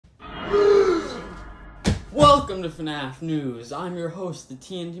Welcome to FNaF News. I'm your host, the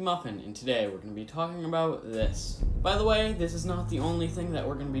TNT Muffin, and today we're going to be talking about this. By the way, this is not the only thing that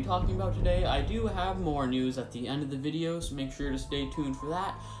we're going to be talking about today. I do have more news at the end of the video, so make sure to stay tuned for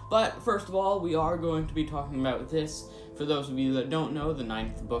that. But first of all, we are going to be talking about this. For those of you that don't know, the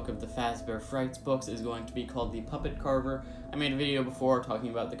 9th book of the Fazbear Frights books is going to be called The Puppet Carver. I made a video before talking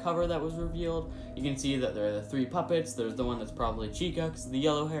about the cover that was revealed. You can see that there are the 3 puppets. There's the one that's probably Chica, because of the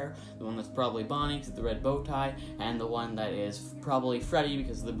yellow hair, the one that's probably Bonnie, because of the red bow tie, and the one that is probably Freddy,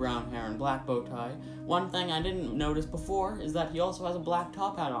 because of the brown hair and black bow tie. One thing I didn't notice before is that he also has a black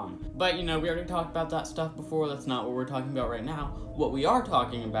top hat on. But, you know, we already talked about that stuff before. That's not what we're talking about right now. What we are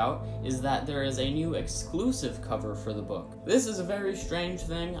talking about is that there is a new exclusive cover for the book. This is a very strange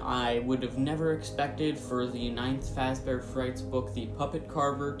thing. I would have never expected for the 9th Fazbear Frights book, The Puppet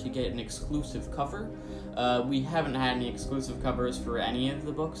Carver, to get an exclusive cover. We haven't had any exclusive covers for any of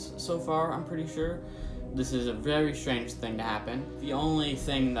the books so far, I'm pretty sure. This is a very strange thing to happen. The only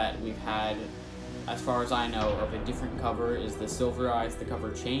thing that we've had, as far as I know, of a different cover is the Silver Eyes. The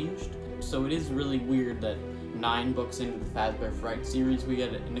cover changed. So it is really weird that 9 books into the Fazbear Fright series we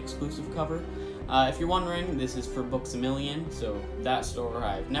get an exclusive cover. If you're wondering, this is for Books A Million, so that store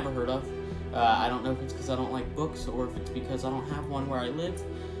I've never heard of. I don't know if it's because I don't like books or if it's because I don't have one where I live.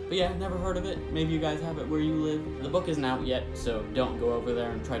 But yeah, never heard of it. Maybe you guys have it where you live. The book isn't out yet, so don't go over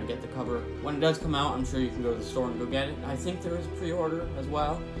there and try to get the cover. When it does come out, I'm sure you can go to the store and go get it. I think there is pre-order as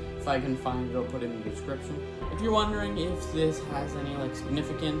well. If I can find it, I'll put it in the description. If you're wondering if this has any,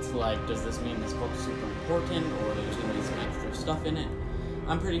 significance, does this mean this book's super important, or there's gonna be some extra stuff in it?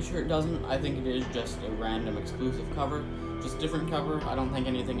 I'm pretty sure it doesn't. I think it is just a random exclusive cover. Just different cover. I don't think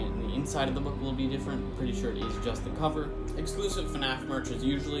anything in the inside of the book will be different. I'm pretty sure it is just the cover. Exclusive FNaF merch is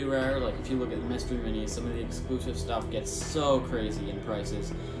usually rare. If you look at the mystery minis, some of the exclusive stuff gets so crazy in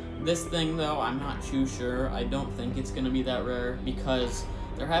prices. This thing, though, I'm not too sure. I don't think it's going to be that rare because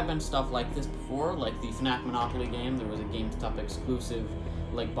there have been stuff like this before, like the FNaF Monopoly game. There was a GameStop exclusive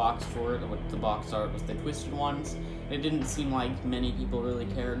box for it, with the box art was the twisted ones. It didn't seem like many people really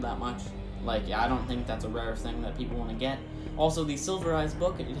cared that much. I don't think that's a rare thing that people want to get. Also, the Silver Eyes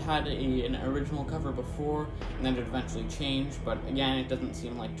book, it had an original cover before, and then it eventually changed, but again, it doesn't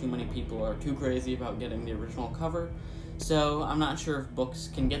seem like too many people are too crazy about getting the original cover, so I'm not sure if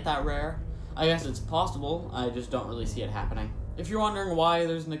books can get that rare. I guess it's possible, I just don't really see it happening. If you're wondering why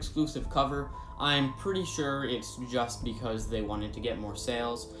there's an exclusive cover, I'm pretty sure it's just because they wanted to get more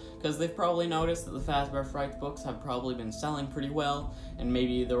sales, because they've probably noticed that the Fazbear Frights books have probably been selling pretty well, and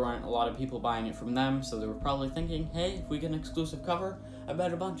maybe there weren't a lot of people buying it from them, so they were probably thinking, hey, if we get an exclusive cover, I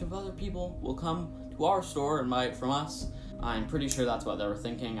bet a bunch of other people will come to our store and buy it from us. I'm pretty sure that's what they were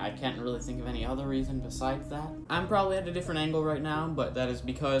thinking. I can't really think of any other reason besides that. I'm probably at a different angle right now, but that is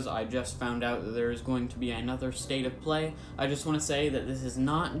because I just found out that there is going to be another State of Play. I just want to say that this is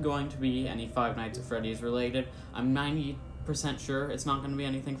not going to be any Five Nights at Freddy's related. I'm 90% sure it's not going to be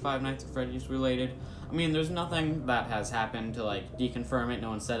anything Five Nights at Freddy's related. I mean, there's nothing that has happened to deconfirm it. No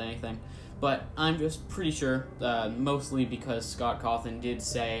one said anything. But I'm just pretty sure, mostly because Scott Cawthon did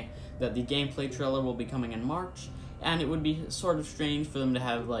say that the gameplay trailer will be coming in March. And it would be sort of strange for them to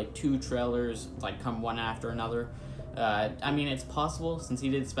have, 2 trailers, come one after another. I mean, it's possible, since he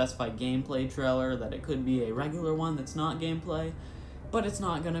did specify gameplay trailer, that it could be a regular one that's not gameplay. But it's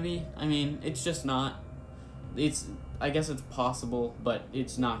not gonna be. I mean, it's just not. I guess it's possible, but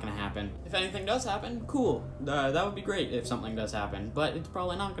it's not gonna happen. If anything does happen, cool. That would be great if something does happen, but it's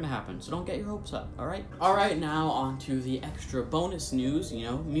probably not gonna happen, so don't get your hopes up, alright? Alright, now on to the extra bonus news,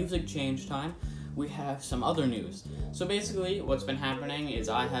 music change time. We have some other news. So basically, what's been happening is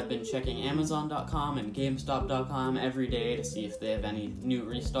I have been checking Amazon.com and GameStop.com every day to see if they have any new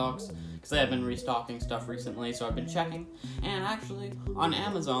restocks, because they have been restocking stuff recently, so I've been checking. And actually, on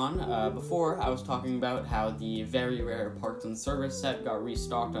Amazon, before I was talking about how the very rare Parts and Service set got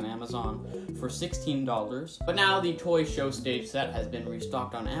restocked on Amazon for $16, but now the Toy Show Stage set has been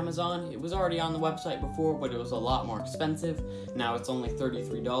restocked on Amazon. It was already on the website before, but it was a lot more expensive. Now it's only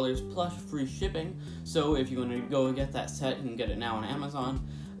 $33 plus free shipping. So if you want to go get that set, you can get it now on Amazon.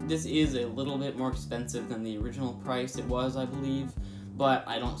 This is a little bit more expensive than the original price it was, I believe, but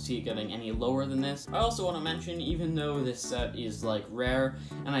I don't see it getting any lower than this. I also want to mention, even though this set is rare,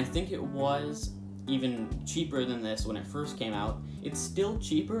 and I think it was even cheaper than this when it first came out, it's still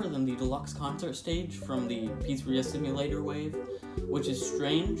cheaper than the deluxe concert stage from the Pizzeria Simulator wave, which is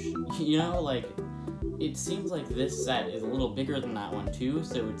strange, it seems like this set is a little bigger than that one too,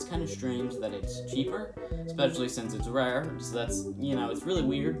 so it's kind of strange that it's cheaper, especially since it's rare, so that's, you know, it's really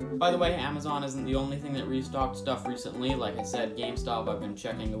weird. By the way, Amazon isn't the only thing that restocked stuff recently. Like I said, GameStop, I've been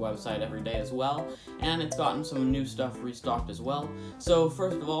checking the website every day as well, and it's gotten some new stuff restocked as well. So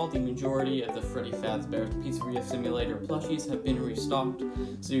first of all, the majority of the Freddy Fazbear's Pizzeria Simulator plushies have been restocked,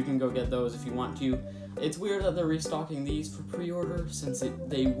 so you can go get those if you want to. It's weird that they're restocking these for pre-order, since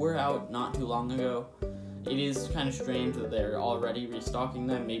they were out not too long ago. It is kind of strange that they're already restocking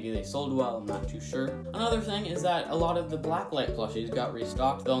them. Maybe they sold well, I'm not too sure. Another thing is that a lot of the Blacklight plushies got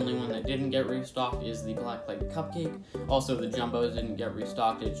restocked. The only one that didn't get restocked is the Blacklight Cupcake. Also, the Jumbos didn't get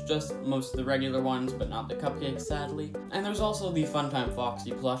restocked. It's just most of the regular ones, but not the cupcakes, sadly. And there's also the Funtime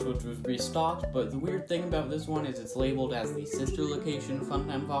Foxy plush, which was restocked, but the weird thing about this one is it's labeled as the sister location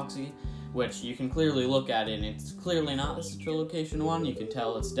Funtime Foxy, which you can clearly look at it, and it's clearly not the sister location one. You can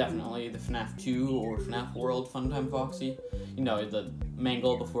tell it's definitely the FNaF 2 or FNaF World Funtime Foxy. You know, the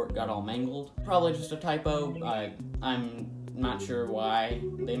mangle before it got all mangled. Probably just a typo. I'm not sure why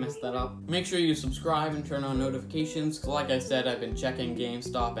they messed that up. Make sure you subscribe and turn on notifications, because like I said, I've been checking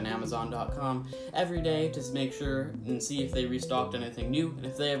GameStop and Amazon.com every day to make sure and see if they restocked anything new, and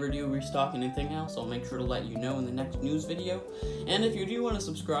if they ever do restock anything else, I'll make sure to let you know in the next news video. And if you do want to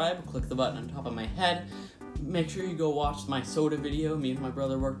subscribe, click the button on top of my head. Make sure you go watch my soda video. Me and my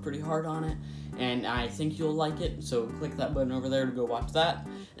brother worked pretty hard on it, and I think you'll like it, so click that button over there to go watch that.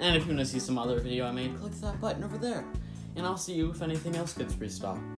 And if you want to see some other video I made, click that button over there. And I'll see you if anything else gets restocked.